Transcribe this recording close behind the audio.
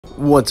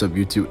What's up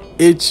YouTube?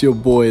 It's your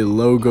boy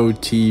Logo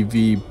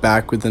TV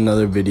back with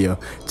another video.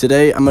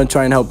 Today I'm gonna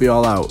try and help you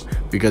all out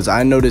because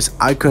I noticed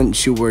I couldn't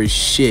shoot worth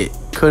shit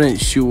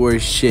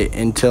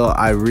until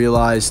I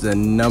realized the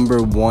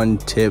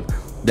 #1 tip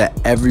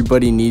that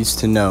everybody needs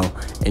to know.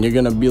 And you're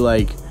gonna be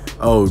like,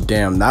 oh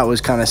damn, that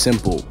was kind of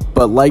simple,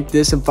 but like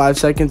this in 5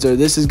 seconds or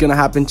this is gonna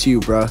happen to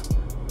you, bruh.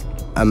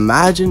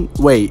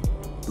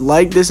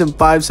 Like this in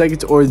 5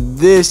 seconds or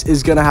this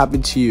is gonna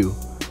happen to you.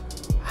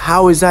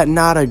 How is that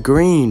not a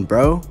green,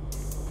 bro?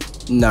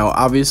 Now,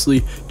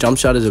 obviously, jump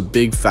shot is a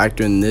big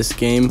factor in this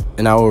game,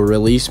 and I will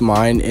release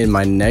mine in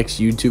my next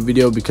YouTube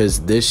video because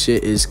this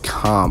shit is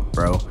comp,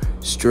 bro.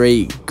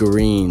 Straight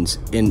greens.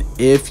 And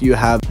if you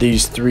have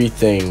these 3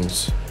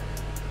 things,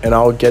 and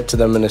I'll get to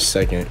them in a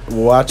second.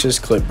 Watch this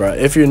clip, bro.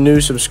 If you're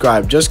new,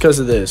 subscribe just because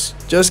of this.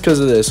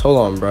 Hold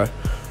on, bro.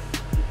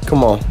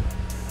 Come on.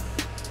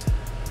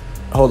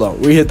 Hold on.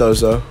 We hit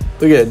those, though.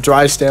 Look at it.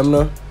 Dry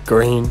stamina,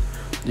 green.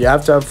 You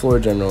have to have floor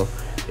general.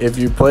 If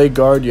you play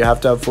guard, you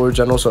have to have floor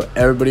general so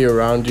everybody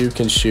around you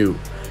can shoot.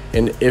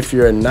 And if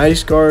you're a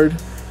nice guard,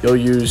 you'll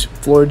use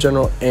floor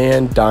general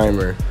and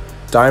dimer.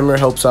 Dimer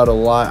helps out a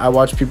lot. I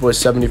watch people with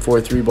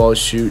 74 3-ball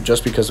shoot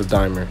just because of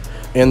dimer.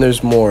 And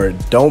there's more.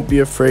 Don't be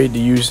afraid to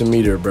use the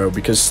meter, bro,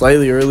 because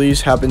slightly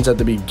earlies happens at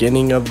the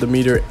beginning of the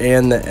meter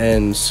and the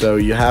end. So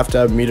you have to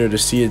have meter to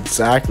see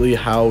exactly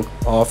how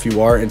off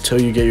you are until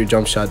you get your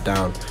jump shot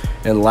down.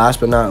 And last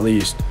but not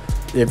least,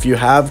 if you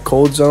have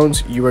cold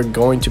zones, you are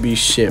going to be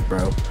shit,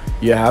 bro.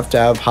 You have to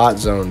have hot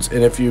zones.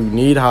 And if you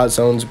need hot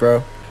zones,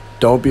 bro,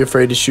 don't be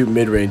afraid to shoot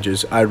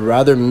mid-ranges. I'd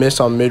rather miss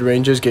on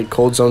mid-ranges, get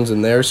cold zones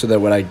in there so that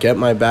when I get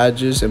my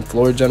badges and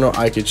floor general,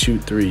 I could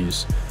shoot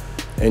 3s.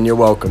 And you're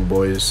welcome,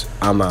 boys.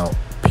 I'm out.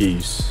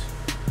 Peace.